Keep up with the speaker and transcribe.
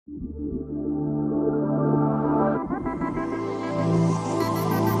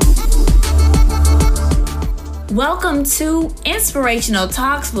Welcome to Inspirational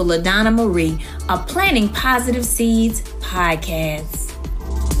Talks with LaDonna Marie, a Planting Positive Seeds podcast.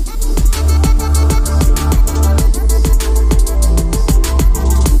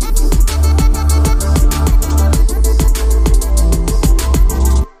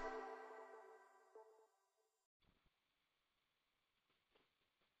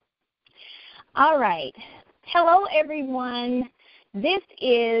 All right. Hello, everyone. This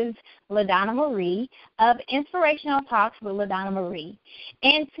is LaDonna Marie of Inspirational Talks with LaDonna Marie.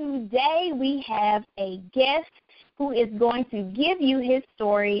 And today we have a guest who is going to give you his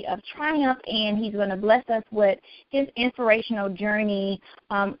story of triumph, and he's going to bless us with his inspirational journey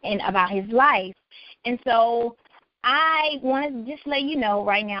and about his life. And so I want to just let you know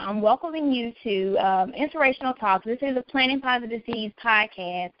right now, I'm welcoming you to Inspirational Talks. This is a Planting Positive Seeds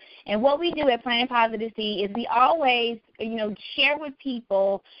podcast. And what we do at Planting Positive Seeds is we always, share with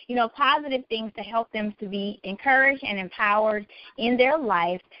people, positive things to help them to be encouraged and empowered in their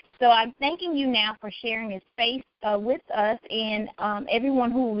life. So I'm thanking you now for sharing this space with us and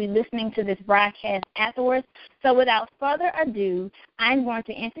everyone who will be listening to this broadcast afterwards. So without further ado, I'm going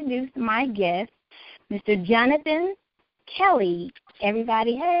to introduce my guest, Mr. Jonathan Kelley.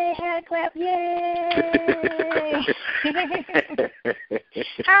 Everybody, hey, hand clap, yay!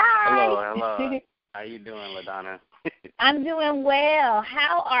 Hi. Hello. How you doing, LaDonna? I'm doing well.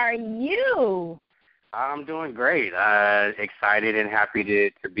 How are you? I'm doing great. Excited and happy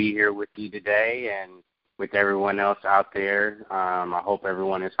to be here with you today and with everyone else out there. I hope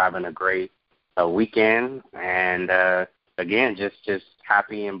everyone is having a great weekend. And, again, just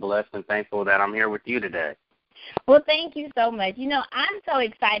happy and blessed and thankful that I'm here with you today. Well, thank you so much. I'm so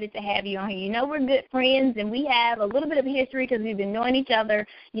excited to have you on here. We're good friends, and we have a little bit of history because we've been knowing each other,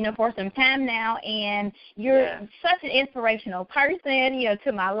 for some time now, and you're such an inspirational person,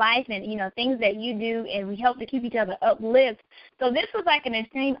 to my life and, things that you do, and we help to keep each other uplift. So this was like an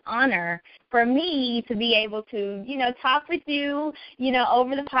extreme honor for me to be able to, talk with you,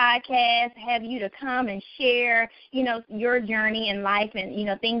 over the podcast, have you to come and share, your journey in life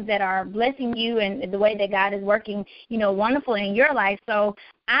and, things that are blessing you and the way that God is working, wonderful in your life. So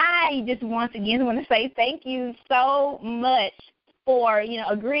I just once again want to say thank you so much for,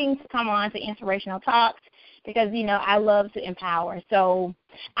 agreeing to come on to Inspirational Talks because, I love to empower. So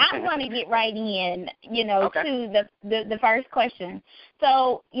I'm going to get right in, to the first question.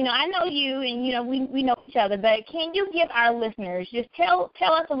 So, I know you and, we know each other, but can you give our listeners, just tell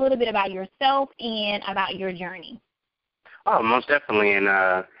us a little bit about yourself and about your journey? Oh, most definitely.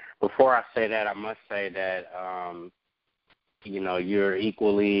 And before I say that, I must say that, you're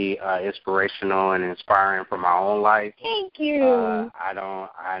equally inspirational and inspiring for my own life. Thank you.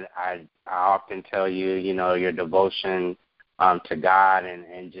 I often tell you, your devotion to God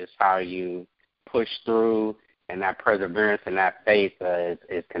and just how you push through and that perseverance and that faith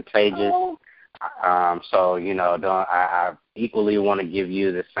is contagious. Oh. I equally want to give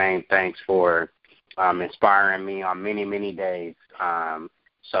you the same thanks for inspiring me on many, many days.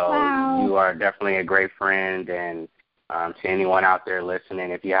 Wow. You are definitely a great friend, and to anyone out there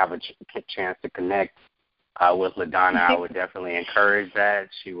listening, if you have a chance to connect with LaDonna, I would definitely encourage that.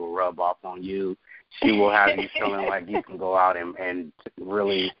 She will rub off on you. She will have you feeling like you can go out and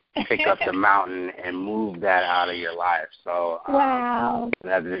really pick up the mountain and move that out of your life. So wow.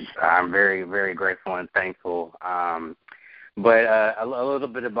 I'm very, very grateful and thankful. But a little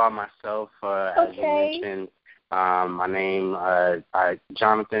bit about myself, as you mentioned. My name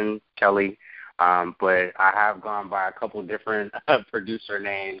Jonathan Kelley, but I have gone by a couple different producer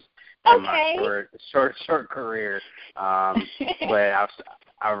names in my short career. But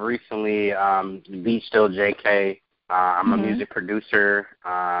I've recently beat Still JK. I'm a music producer,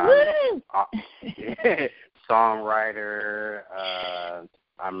 songwriter.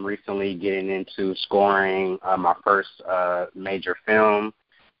 I'm recently getting into scoring my first major film.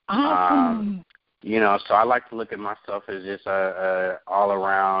 Awesome. So I like to look at myself as just a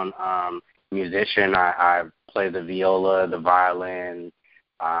all-around musician. I play the viola, the violin,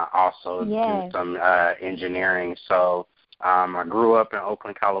 also do some engineering. So I grew up in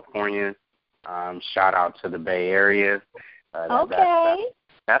Oakland, California. Shout out to the Bay Area.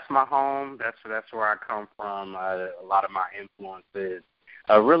 That's my home. That's where I come from. A lot of my influences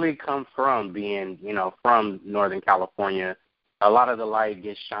really come from being, from Northern California. A lot of the light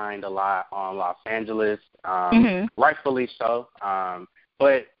gets shined a lot on Los Angeles, rightfully so.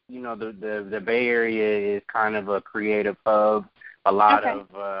 But, the Bay Area is kind of a creative hub. A lot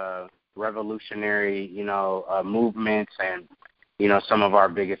of revolutionary, movements and, some of our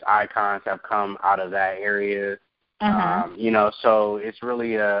biggest icons have come out of that area. So it's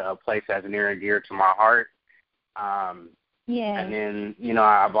really a place that's near and dear to my heart. And then,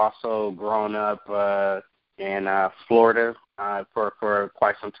 I've also grown up in Florida for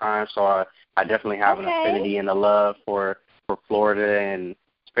quite some time, so I definitely have an affinity and a love for Florida, and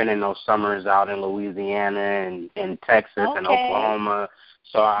spending those summers out in Louisiana and in Texas and Oklahoma.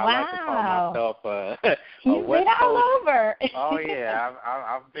 So I like to call myself You've been all over. Oh yeah,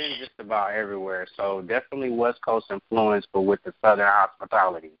 I've been just about everywhere. So definitely West Coast influence, but with the Southern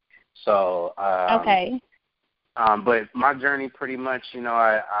hospitality. So but my journey pretty much,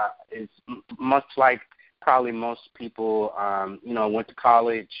 it's much like probably most people. Went to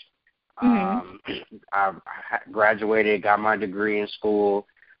college. I graduated, got my degree in school.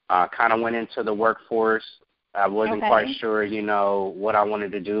 Kind of went into the workforce. I wasn't quite sure, what I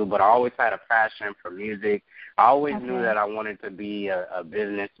wanted to do, but I always had a passion for music. I always knew that I wanted to be a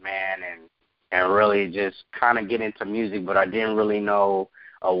businessman and really just kind of get into music, but I didn't really know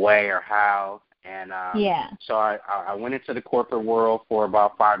a way or how. And so I went into the corporate world for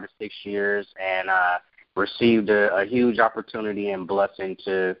about 5 to 6 years and received a huge opportunity and blessing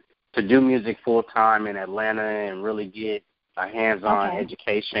to do music full time in Atlanta and really get a hands-on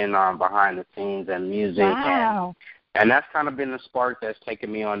education behind the scenes and music. Wow. And that's kind of been the spark that's taken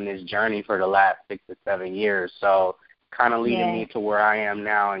me on this journey for the last 6 to 7 years. So kind of leading me to where I am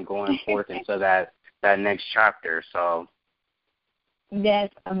now and going forth into that next chapter. So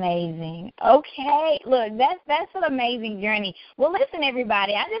that's amazing. Okay, look, that's an amazing journey. Well, listen,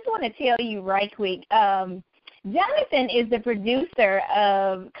 everybody, I just want to tell you right quick. Jonathan is the producer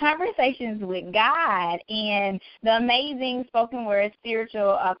of Conversations with God and the amazing spoken word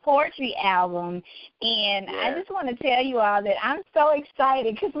spiritual poetry album. And I just want to tell you all that I'm so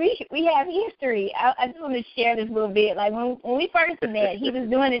excited because we have history. I just want to share this little bit. Like when we first met, he was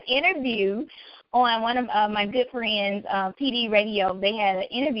doing an interview on one of my good friends, PD Radio. They had an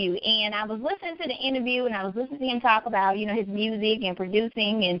interview, and I was listening to the interview, and I was listening to him talk about, his music and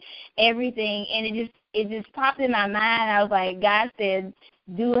producing and everything, and it just popped in my mind. I was like, God said,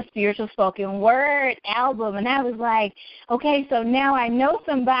 do a spiritual spoken word album, and I was like, okay, so now I know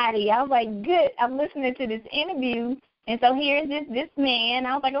somebody. I was like, good, I'm listening to this interview, and so here's this man.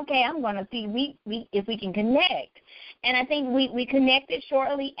 I was like, okay, I'm going to see if we can connect. And I think we connected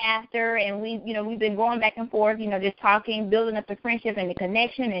shortly after, and we've been going back and forth, just talking, building up the friendship and the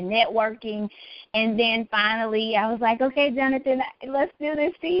connection and networking. And then finally I was like, okay, Jonathan, let's do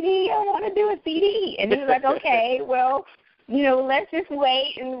this CD. I want to do a CD. And he was like, okay, well, let's just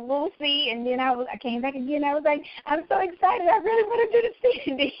wait and we'll see. And then I came back again. I was like, I'm so excited. I really want to do the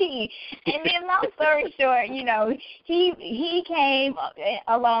CD. And then long story short, he came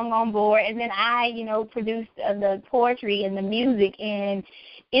along on board. And then I, produced the poetry and the music. And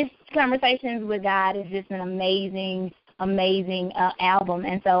it's Conversations with God is just an amazing album.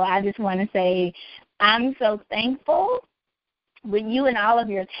 And so I just want to say I'm so thankful with you and all of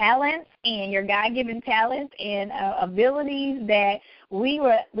your talents and your God-given talents and abilities that we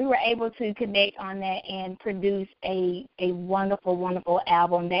were able to connect on that and produce a wonderful, wonderful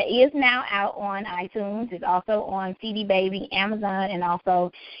album that is now out on iTunes. It's also on CD Baby, Amazon, and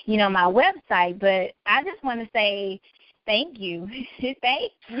also, my website. But I just want to say thank you.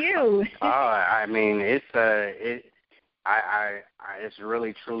 Thank you. Oh, I mean, it's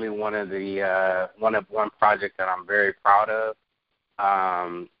really truly one project that I'm very proud of.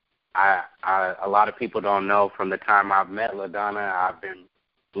 A lot of people don't know from the time I've met LaDonna, I've been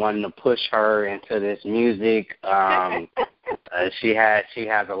wanting to push her into this music. She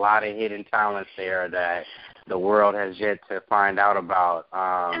has a lot of hidden talents there that the world has yet to find out about.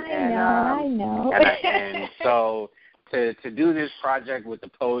 I know. And so to do this project with the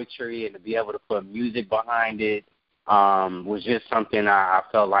poetry and to be able to put music behind it was just something I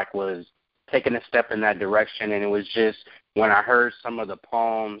felt like was taking a step in that direction. And it was just when I heard some of the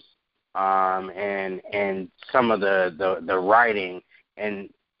poems and some of the writing, and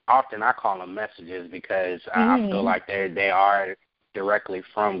often I call them messages because I feel like they are directly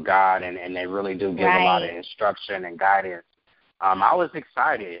from God and they really do give a lot of instruction and guidance. I was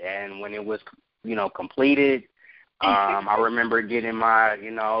excited, and when it was completed, I remember getting my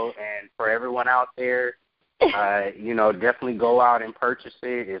and for everyone out there, definitely go out and purchase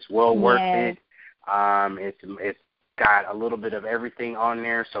it. It's well worth it. It's got a little bit of everything on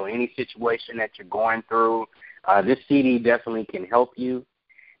there, so any situation that you're going through, this CD definitely can help you.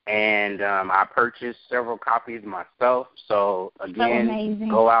 And I purchased several copies myself, so again,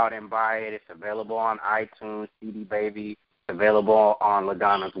 go out and buy it. It's available on iTunes, CD Baby. It's available on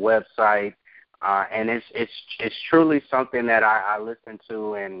LaDonna's website, and it's truly something that I listen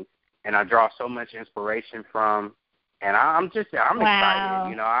to and I draw so much inspiration from. And I'm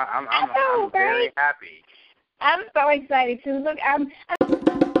excited. I'm very happy. I'm so excited too. Look, I'm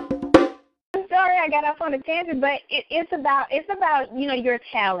sorry I got off on a tangent, but it's about your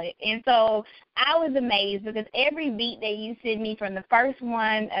talent. And so I was amazed because every beat that you sent me from the first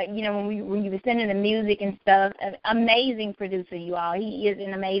one, when you were sending the music and stuff, amazing producer, you all. He is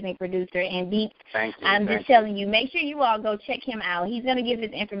an amazing producer and beats. Thank you. I'm just telling you, make sure you all go check him out. He's going to give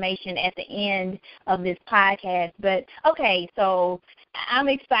his information at the end of this podcast. But okay, so I'm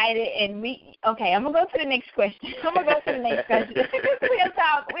excited, and I'm going to go to the next question. We'll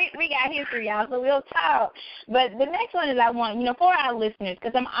talk. We got history, y'all, so we'll talk. But the next one is I want, for our listeners,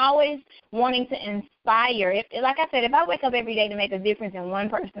 because I'm always wanting to inspire. Like I said, if I wake up every day to make a difference in one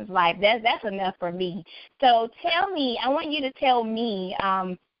person's life, that's enough for me. So I want you to tell me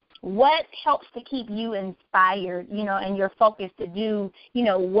what helps to keep you inspired, and your focus to do,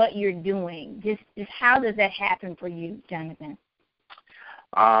 what you're doing. Just how does that happen for you, Jonathan?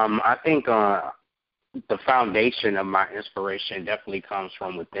 I think the foundation of my inspiration definitely comes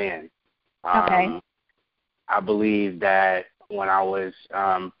from within. Okay. I believe that when I was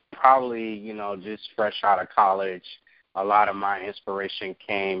probably, just fresh out of college, a lot of my inspiration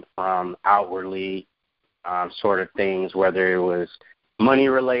came from outwardly sort of things, whether it was money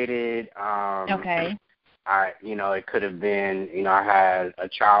related. Okay. It could have been, I had a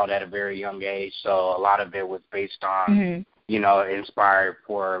child at a very young age, so a lot of it was based on, inspired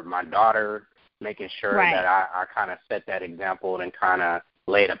for my daughter, making sure that I kind of set that example and kind of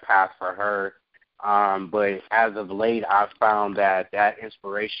laid a path for her. But as of late, I've found that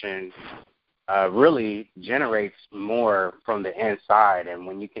inspiration really generates more from the inside. And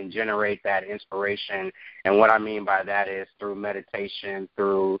when you can generate that inspiration, and what I mean by that is through meditation,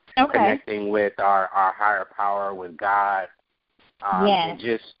 through connecting with our higher power, with God, and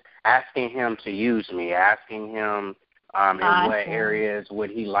just asking him to use me, asking him in what areas would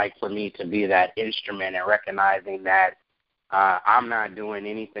he like for me to be that instrument, and recognizing that I'm not doing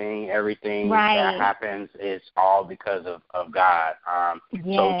anything. Everything that happens is all because of God.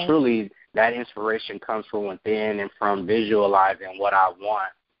 So truly, that inspiration comes from within and from visualizing what I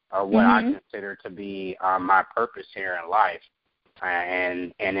want or what I consider to be my purpose here in life,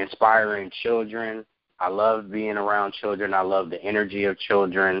 and inspiring children. I love being around children. I love the energy of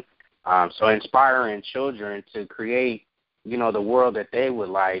children. So inspiring children to create, the world that they would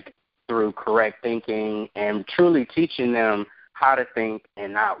like through correct thinking, and truly teaching them how to think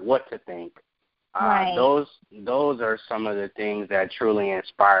and not what to think. Those are some of the things that truly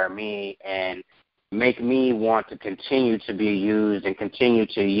inspire me and make me want to continue to be used and continue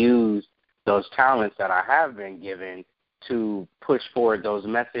to use those talents that I have been given to push forward those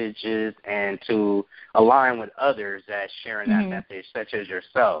messages and to align with others that's sharing that message, such as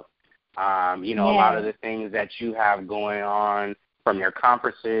yourself. A lot of the things that you have going on, from your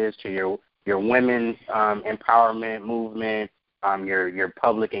conferences to your women's empowerment movement, your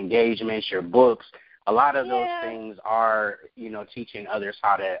public engagements, your books, a lot of those things are, teaching others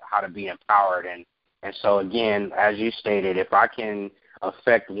how to be empowered. And so, again, as you stated, if I can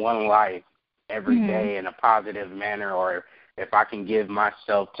affect one life every day in a positive manner, or if I can give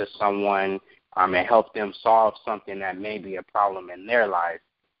myself to someone and help them solve something that may be a problem in their life,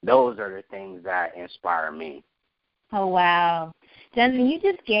 those are the things that inspire me. Oh, wow. Jonathan, you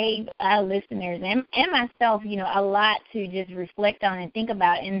just gave our listeners and myself, a lot to just reflect on and think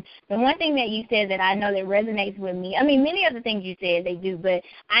about. And the one thing that you said that I know that resonates with me, I mean, many of the things you said, they do, but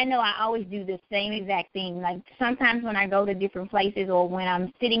I know I always do the same exact thing. Like sometimes when I go to different places, or when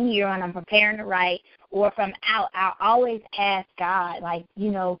I'm sitting here and I'm preparing to write, or if I'm out, I'll always ask God, like,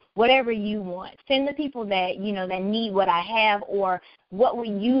 whatever you want. Send the people that, that need what I have, or what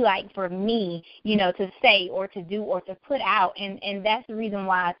would you like for me, to say or to do or to put out. And that's the reason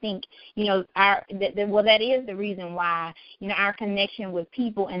why I think, that is the reason why, our connection with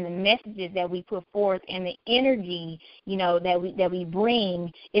people and the messages that we put forth and the energy, that we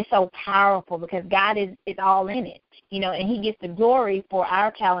bring is so powerful, because God is all in it. And he gets the glory for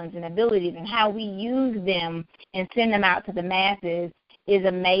our talents and abilities, and how we use them and send them out to the masses is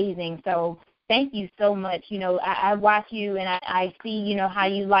amazing. So thank you so much. I watch you, and I see, how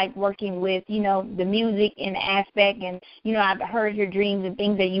you like working with, the music and the aspect, and, I've heard your dreams and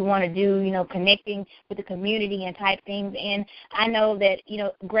things that you want to do, connecting with the community and type things. And I know that,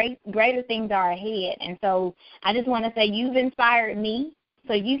 greater things are ahead. And so I just want to say you've inspired me.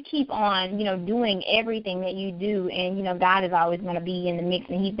 So you keep on, doing everything that you do, and, God is always going to be in the mix,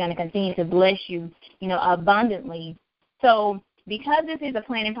 and he's going to continue to bless you, abundantly. So because this is a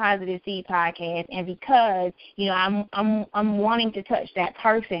Planting Positive Seed podcast, and because, I'm wanting to touch that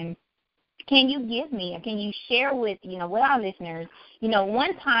person, can you share with our listeners,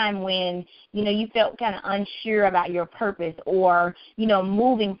 one time when, you felt kind of unsure about your purpose or,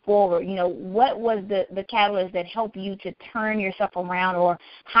 moving forward, what was the catalyst that helped you to turn yourself around, or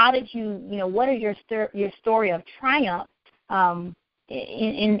how did you, what is your story of triumph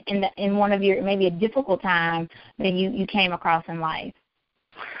in one of your, maybe a difficult time that you came across in life?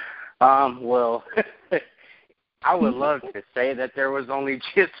 Well, I would love to say that there was only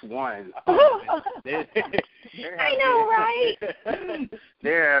just one. I know, right?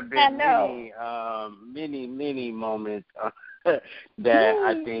 There have been many moments that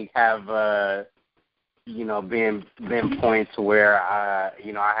I think have, been points where I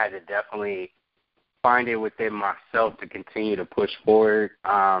had to definitely find it within myself to continue to push forward.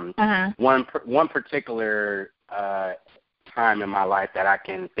 One particular time in my life that I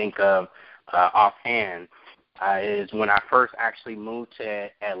can think of offhand is when I first actually moved to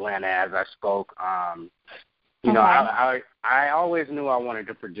Atlanta. As I spoke, I always knew I wanted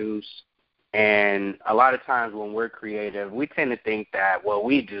to produce, and a lot of times when we're creative, we tend to think that what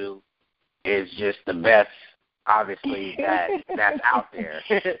we do is just the best, obviously, that's out there.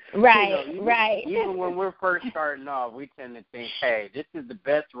 Right, even when we're first starting off, we tend to think, hey, this is the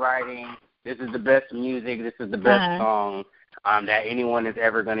best writing, this is the best music, this is the best song that anyone is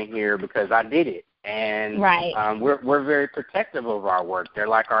ever going to hear because I did it. And we're very protective of our work. They're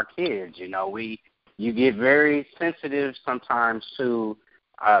like our kids, you get very sensitive sometimes to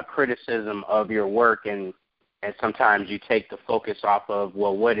criticism of your work, and sometimes you take the focus off of,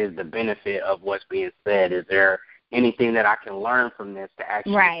 well, what is the benefit of what's being said? Is there anything that I can learn from this to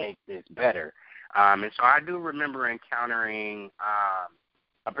actually make this better? And so I do remember encountering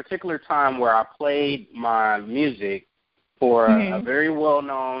a particular time where I played my music for a very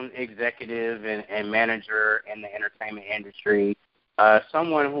well-known executive and manager in the entertainment industry,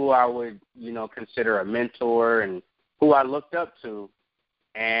 someone who I would, consider a mentor and who I looked up to.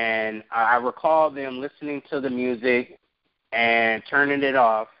 And I recall them listening to the music and turning it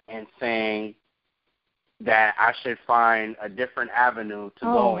off and saying that I should find a different avenue to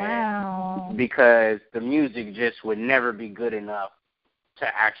go in because the music just would never be good enough to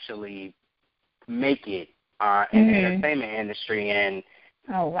actually make it in the entertainment industry. And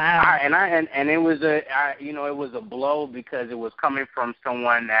it was it was a blow because it was coming from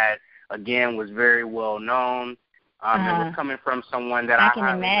someone that, again, was very well known. It was coming from someone that I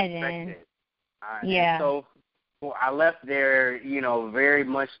highly respected. And so I left there, very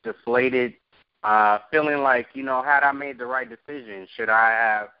much deflated, feeling like, had I made the right decision? Should I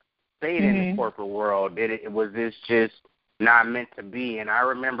have stayed in the corporate world? Was this just not meant to be? And I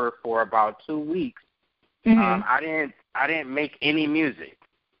remember for about 2 weeks, I didn't make any music.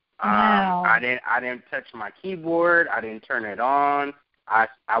 I didn't touch my keyboard. I didn't turn it on. I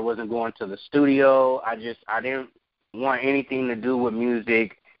wasn't going to the studio. I didn't want anything to do with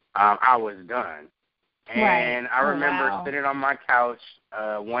music. I was done. And I remember sitting on my couch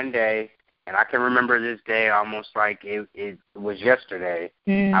one day, and I can remember this day almost like it was yesterday.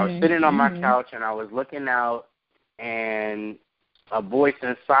 I was sitting on my couch, and I was looking out, and a voice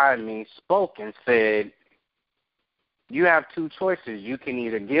inside me spoke and said, you have two choices. You can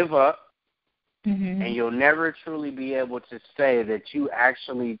either give up, and you'll never truly be able to say that you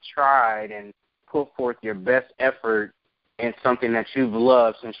actually tried and put forth your best effort in something that you've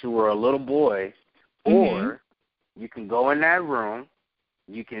loved since you were a little boy, or you can go in that room,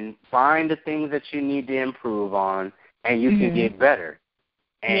 you can find the things that you need to improve on, and you can get better.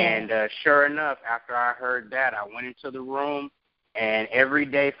 And sure enough, after I heard that, I went into the room, and every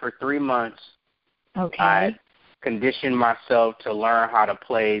day for 3 months, I conditioned myself to learn how to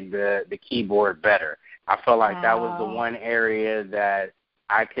play the keyboard better. I felt like that was the one area that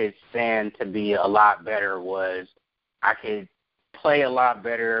I could stand to be a lot better. Was I could play a lot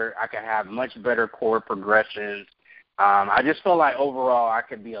better. I could have much better chord progressions. I just felt like overall I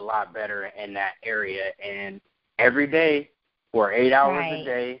could be a lot better in that area. And every day for 8 hours a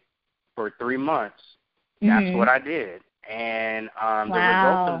day for 3 months, that's what I did. And the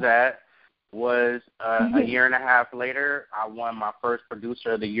result of that was a year and a half later, I won my first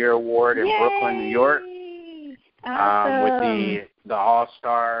Producer of the Year award in Brooklyn, New York, with the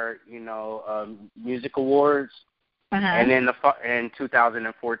All-Star, Music Awards. And then in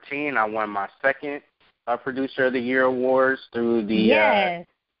 2014, I won my second Producer of the Year awards through the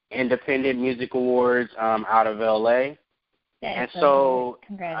Independent Music Awards out of L.A. And so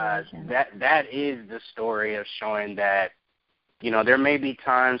that is the story of showing that, there may be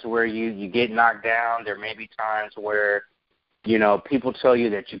times where you get knocked down. There may be times where, people tell you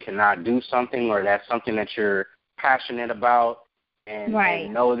that you cannot do something or that's something that you're passionate about. and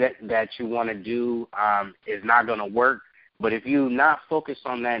know that you want to do is not going to work. But if you not focus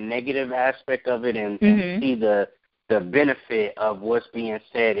on that negative aspect of it and see the benefit of what's being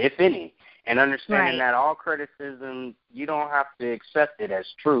said, if any, and understanding that all criticism, you don't have to accept it as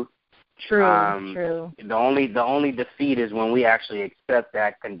truth. True. The only defeat is when we actually accept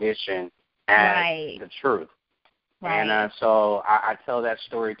that condition as the truth. Right. And so I tell that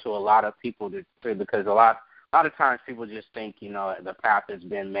story to a lot of people because a lot of times people just think, the path has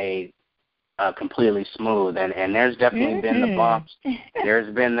been made completely smooth, and there's definitely been the bumps.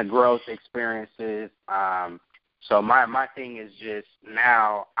 There's been the growth experiences. So my thing is just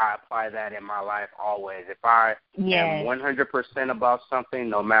now I apply that in my life always. If I am 100% about something,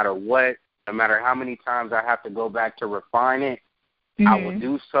 no matter what, no matter how many times I have to go back to refine it, I will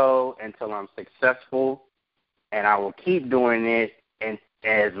do so until I'm successful, and I will keep doing it. And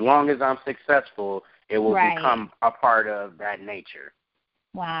as long as I'm successful, it will become a part of that nature.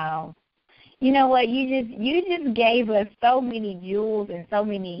 Wow. You know what? You just gave us so many jewels and so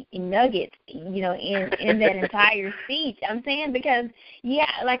many nuggets, in that entire speech. I'm saying because,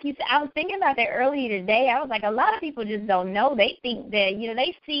 like you said, I was thinking about that earlier today. I was like, a lot of people just don't know. They think that,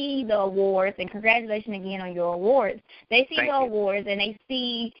 they see the awards, and congratulations again on your awards. They see the awards and they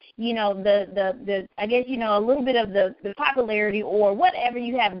see, the I guess, a little bit of the popularity or whatever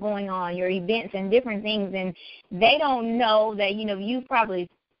you have going on, your events and different things, and they don't know that, you probably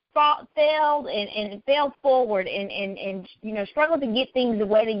failed and fell forward and struggled to get things the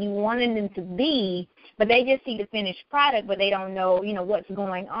way that you wanted them to be, but they just see the finished product, but they don't know, what's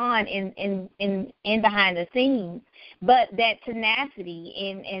going on in behind the scenes. But that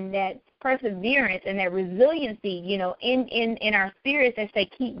tenacity and that perseverance and that resiliency, in our spirits that say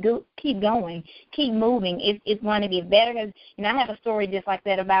keep going, keep moving, it's going to get better. Because, I have a story just like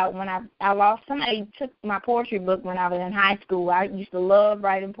that about when I lost somebody took my poetry book when I was in high school. I used to love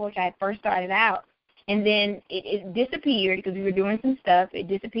writing poetry. I first started out. And then it disappeared because we were doing some stuff. It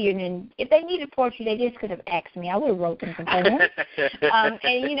disappeared, and if they needed poetry, they just could have asked me. I would have wrote them some poems.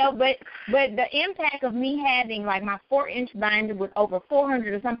 But the impact of me having like my 4-inch binder with over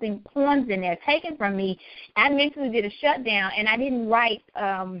 400 or something poems in there taken from me, I mentally did a shutdown, and I didn't write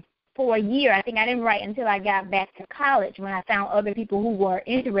for a year. I think I didn't write until I got back to college when I found other people who were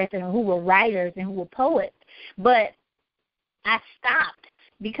interested and who were writers and who were poets. But I stopped.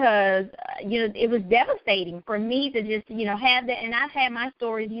 Because, it was devastating for me to just, have that. And I've had my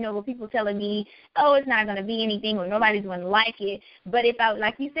stories, where people telling me, oh, it's not going to be anything or nobody's going to like it. But if I,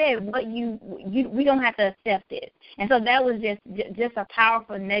 like you said, we don't have to accept it. And so that was just a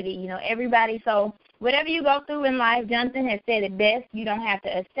powerful nugget, everybody. So whatever you go through in life, Jonathan has said it best. You don't have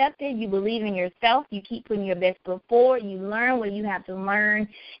to accept it. You believe in yourself. You keep putting your best foot forward. You learn what you have to learn.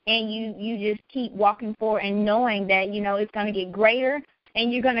 And you just keep walking forward and knowing that, it's going to get greater.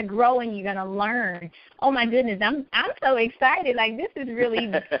 And you're going to grow and you're going to learn. Oh, my goodness, I'm so excited. Like, this is really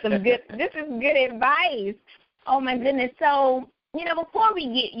this is good advice. Oh, my goodness. So, before we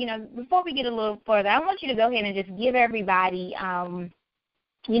get a little further, I want you to go ahead and just give everybody,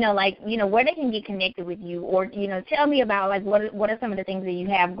 where they can get connected with you, or, tell me about, like, what are some of the things that you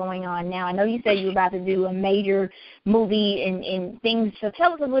have going on now. I know you said you're about to do a major movie and things, so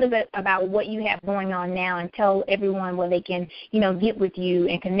tell us a little bit about what you have going on now, and tell everyone where they can, get with you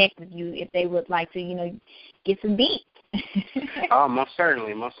and connect with you if they would like to, get some beats. Most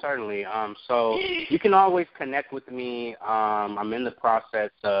certainly. So you can always connect with me. I'm in the process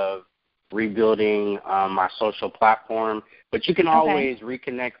of rebuilding my social platform, but you can always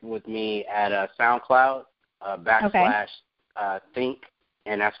reconnect with me at SoundCloud / Think,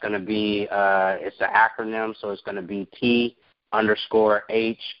 and that's going to be it's an acronym, so it's going to be T_H_I_N_C,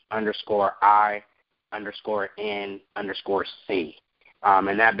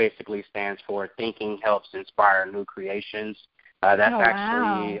 and that basically stands for Thinking Helps Inspire New Creations. That's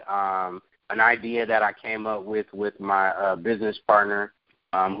actually an idea that I came up with my business partner,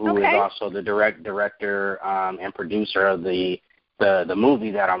 who is also the director and producer of the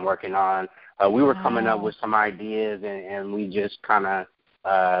movie that I'm working on. We were coming up with some ideas, and we just kind of,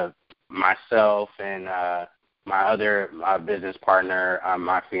 myself and my other business partner,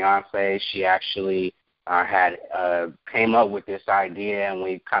 my fiance, she actually came up with this idea, and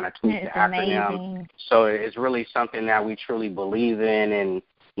we kind of tweaked the acronym. Amazing. So it's really something that we truly believe in, and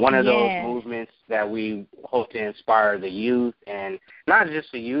one of those movements that we hope to inspire the youth, and not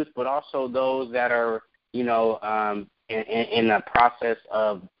just the youth, but also those that are, in the process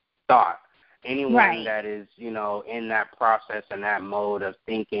of thought. Anyone that is, in that process and that mode of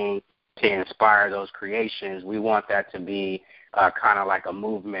thinking to inspire those creations, we want that to be kind of like a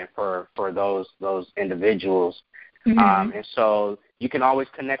movement for those individuals. And so you can always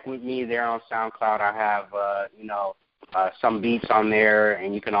connect with me there on SoundCloud. I have, some beats on there,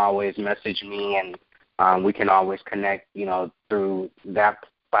 and you can always message me, and we can always connect, through that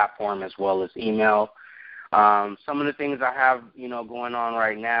platform as well as email. Some of the things I have, going on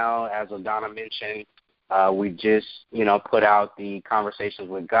right now, as Adana mentioned, we just, put out the Conversations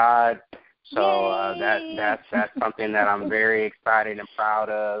with God. So that's something that I'm very excited and proud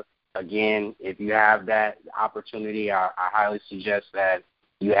of. Again, if you have that opportunity, I highly suggest that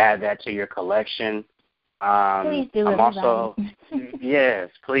you add that to your collection. Please do it. I'm also, yes,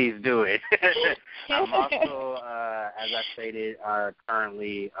 please do it. I'm also, as I stated,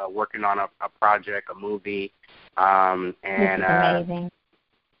 currently working on a project, a movie, and this is amazing.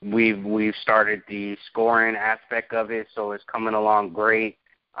 We've started the scoring aspect of it, so it's coming along great.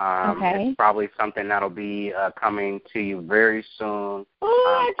 It's probably something that'll be coming to you very soon.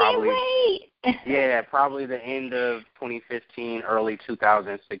 Oh, I can't wait. Yeah, probably the end of 2015, early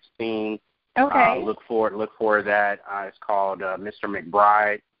 2016. Okay. Look forward to that. It's called Mr.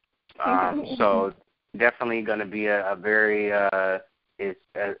 McBride. So definitely going to be a very I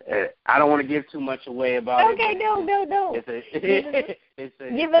don't want to give too much away about it. Okay, no.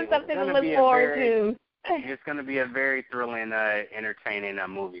 Give us something to look forward to. It's going to be a very thrilling, entertaining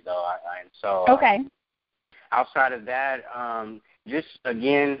movie, though. Okay. Outside of that, just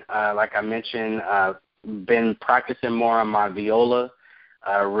again, like I mentioned, been practicing more on my viola.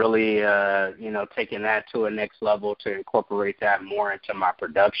 Really, taking that to a next level to incorporate that more into my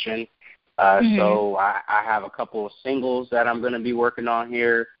production. So I have a couple of singles that I'm going to be working on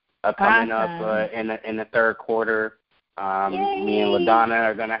here coming up in the third quarter. Me and LaDonna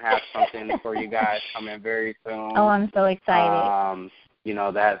are going to have something for you guys coming very soon. Oh, I'm so excited.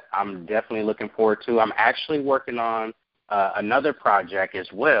 That I'm definitely looking forward to. I'm actually working on another project as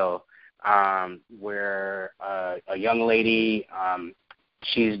well, where a young lady,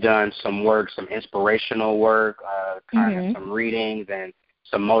 she's done some work, some inspirational work, kind of some readings and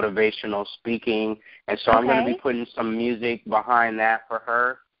some motivational speaking. And so I'm going to be putting some music behind that for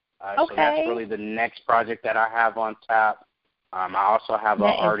her. So that's really the next project that I have on tap. I also have an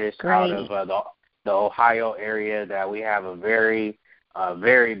artist out of the Ohio area that we have a very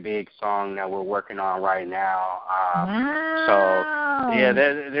big song that we're working on right now. So yeah,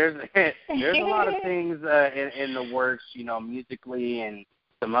 there's a lot of things in the works, musically and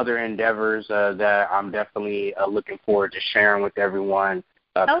some other endeavors that I'm definitely looking forward to sharing with everyone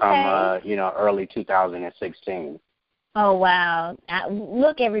come early 2016. Oh, wow.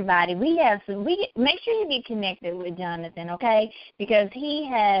 Look, everybody, make sure you get connected with Jonathan, okay? Because he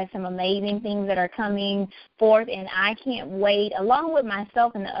has some amazing things that are coming forth, and I can't wait. Along with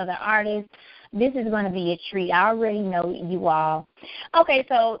myself and the other artists, this is going to be a treat. I already know you all. Okay,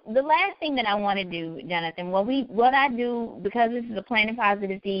 so the last thing that I want to do, Jonathan, what I do, because this is a Planting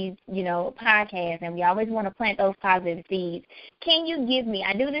Positive Seeds, podcast, and we always want to plant those positive seeds, can you give me,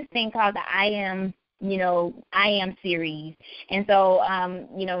 I do this thing called the I Am series. And so,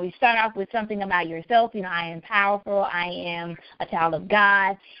 we start off with something about yourself. I am powerful. I am a child of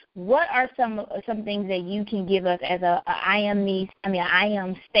God. What are some things that you can give us as a I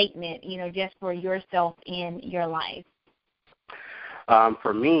am statement, just for yourself in your life?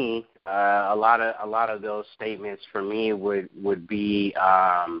 For me, a lot of those statements for me would be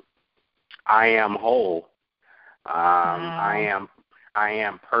I am whole. Wow. I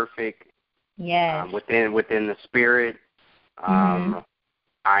am perfect. Yes. Within the spirit, I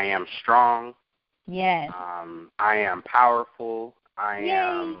am strong. Yes. I am powerful. I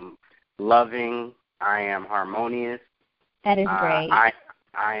am loving. I am harmonious. That is great. I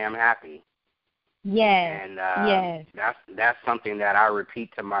am happy. Yes. And that's something that I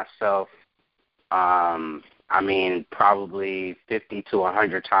repeat to myself. Probably 50 to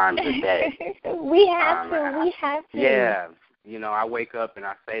 100 times a day. We have to. Yeah. I wake up and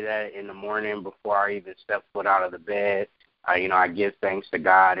I say that in the morning before I even step foot out of the bed. I give thanks to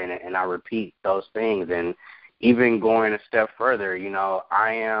God and I repeat those things. And even going a step further,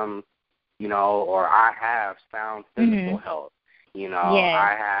 I am, or I have sound physical health.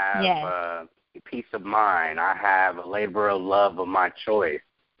 I have peace of mind. I have a labor of love of my choice.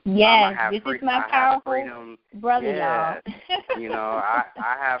 Yes, this is my powerful freedom. Brother, y'all.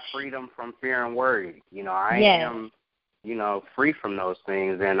 I have freedom from fear and worry. I am, free from those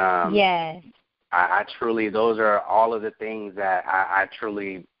things. And I truly, those are all of the things that I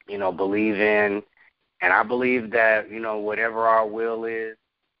truly, believe in. And I believe that, whatever our will is,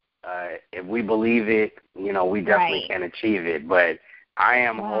 if we believe it, we definitely can achieve it. But I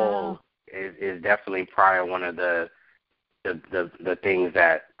am whole is definitely probably one of the things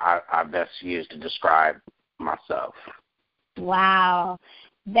that I best use to describe myself. Wow.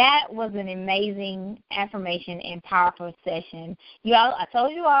 That was an amazing affirmation and powerful session. You all, I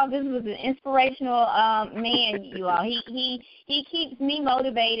told you all this was an inspirational man. You all, he keeps me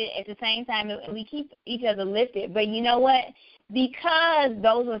motivated at the same time, and we keep each other lifted. But you know what? Because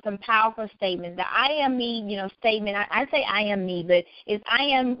those were some powerful statements. The I am me, statement. I say I am me, but it's I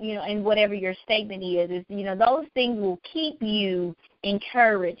am, and whatever your statement is, those things will keep you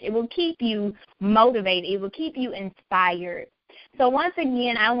encouraged. It will keep you motivated. It will keep you inspired. So once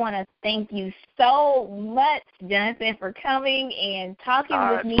again, I want to thank you so much, Jonathan, for coming and talking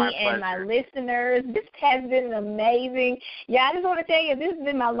with me and my listeners. This has been amazing. Yeah, I just want to tell you, this has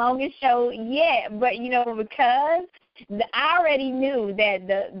been my longest show yet. But, because I already knew that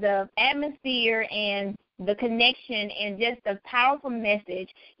the atmosphere and the connection and just the powerful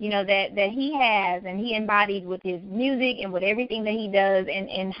message, that he has and he embodied with his music and with everything that he does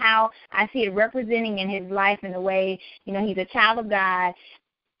and how I see it representing in his life in the way, he's a child of God.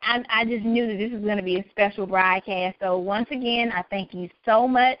 I just knew that this was going to be a special broadcast. So once again, I thank you so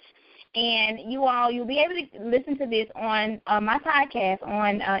much. And you'll be able to listen to this on my podcast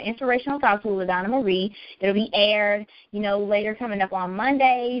on Inspirational Talks with LaDonna Marie. It'll be aired, later coming up on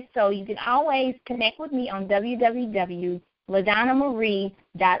Monday. So you can always connect with me on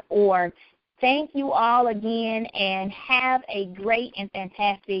www.ladonnamarie.org. Thank you all again, and have a great and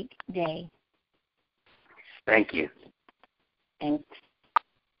fantastic day. Thank you. Thanks.